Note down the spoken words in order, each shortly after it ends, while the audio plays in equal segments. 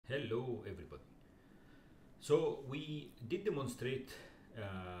Hello everybody. So we did demonstrate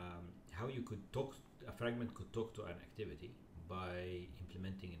how you could talk, a fragment could talk to an activity by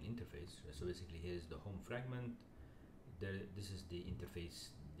implementing an interface. So basically here's the home fragment, this is the interface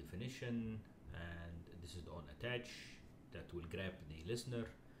definition, and this is the on attach that will grab the listener,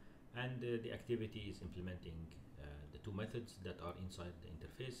 and the activity is implementing the two methods that are inside the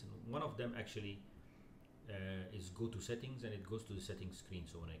interface. And one of them actually is go to settings, and it goes to the settings screen.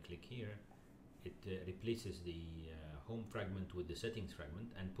 So when I click here, it replaces the home fragment with the settings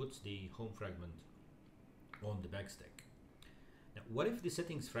fragment and puts the home fragment on the backstack. Now, what if the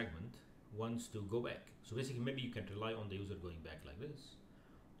settings fragment wants to go back? So basically, maybe you can rely on the user going back like this.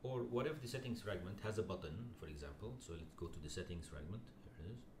 Or what if the settings fragment has a button, for example? So let's go to the settings fragment. Here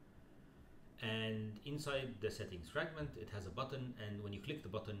it is. And inside the settings fragment, it has a button, and when you click the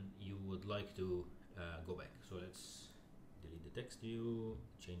button, you would like to go back. So let's delete the text view,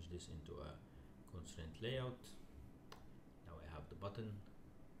 change this into a constraint layout. Now I have the button,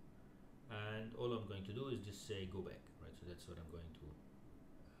 and all I'm going to do is just say go back, right? So that's what I'm going to,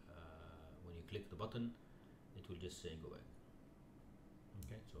 when you click the button, it will just say go back.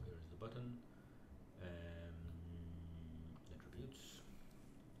 Okay, so here is the button, attributes.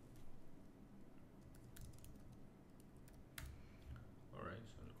 Alright,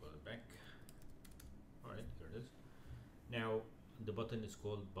 so I'll call it back. Alright, here it is. Now the button is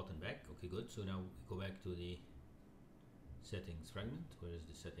called button back. Okay, good. So now we go back to the settings fragment. Where is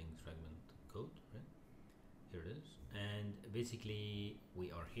the settings fragment code? Right here it is. And basically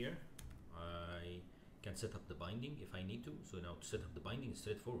we are here. I can set up the binding if I need to. So now to set up the binding is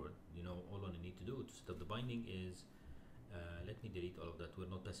straightforward. You know, all I need to do to set up the binding is let me delete all of that. We're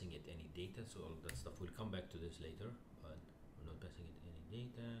not passing it any data, so all of that stuff, we'll come back to this later, but we're not passing it any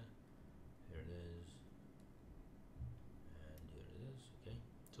data. Here it is. Okay,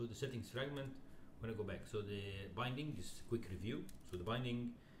 so the settings fragment, when I go back, so the binding, just quick review. So the binding,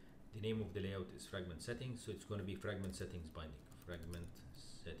 the name of the layout is fragment settings, so it's going to be fragment settings binding, fragment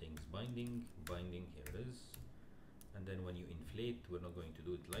settings binding, here it is. And then when you inflate, we're not going to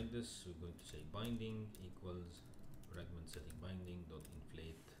do it like this. We're going to say binding equals fragment setting binding dot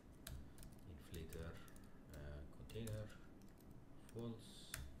inflate inflator container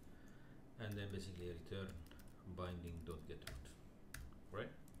false, and then basically return binding dot get root.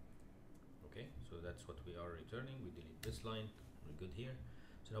 Right? Okay, so that's what we are returning. We delete this line. We're good here.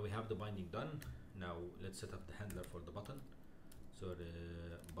 So now we have the binding done. Now let's set up the handler for the button. So the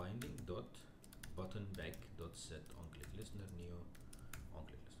binding dot button back dot set on click listener new on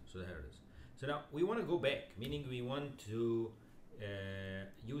click listener. So there it is. So now we want to go back, meaning we want to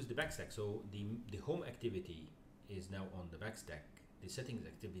use the backstack. So the home activity is now on the backstack. The settings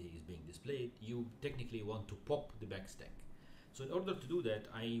activity is being displayed. You technically want to pop the backstack. So in order to do that,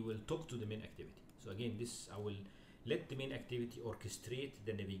 I will talk to the main activity. So again, this I will let the main activity orchestrate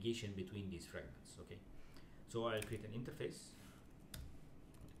the navigation between these fragments. Okay, so I'll create an interface.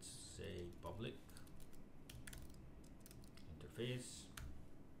 Let's say public interface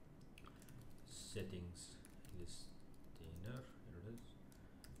settings listener. Here it is,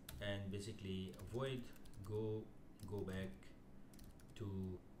 and basically void go back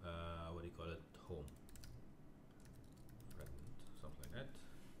to what do you call it, home fragment, something like that.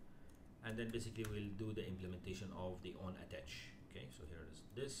 And then basically we'll do the implementation of the on attach. Okay, so here is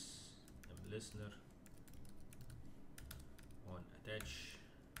this listener on attach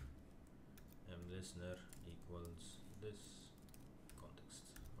listener equals this context.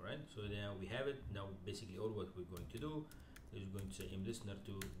 All right, so now we have it. Now basically all what we're going to do is going to say listener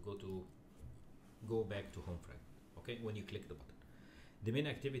to go back to home fragment. Okay, when you click the button, the main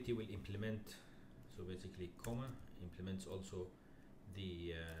activity will implement, so basically comma implements also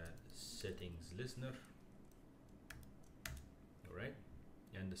the settings listener. All right,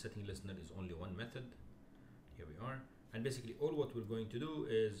 and the setting listener is only one method. Here we are, and basically all what we're going to do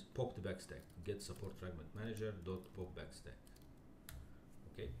is pop the backstack, get support fragment manager dot pop backstack.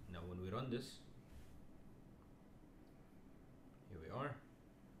 Okay, now when we run this, here we are,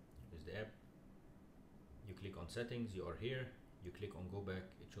 here's the app. You click on settings, you are here. You click on go back,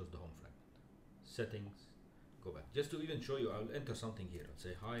 it shows the home fragment. Settings, go back. Just to even show you, I'll enter something here. I'll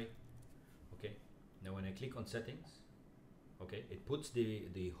say hi. Okay, now when I click on settings, okay, it puts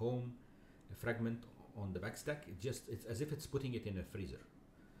the home fragment on the backstack. It's as if it's putting it in a freezer.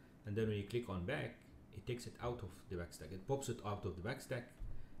 And then when you click on back, it takes it out of the backstack. It pops it out of the backstack,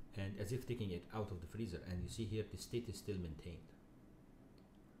 and as if taking it out of the freezer. And you see here the state is still maintained.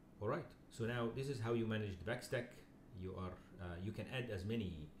 All right, so now this is how you manage the backstack. You can add as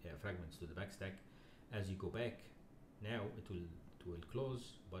many fragments to the backstack as you go back. Now it will will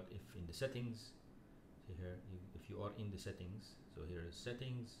close. But if in the settings, see here, if you are in the settings, so here is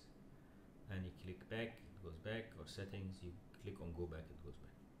settings, and you click back, it goes back, or settings, you click on go back, it goes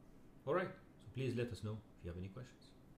back. All right, so please let us know if you have any questions.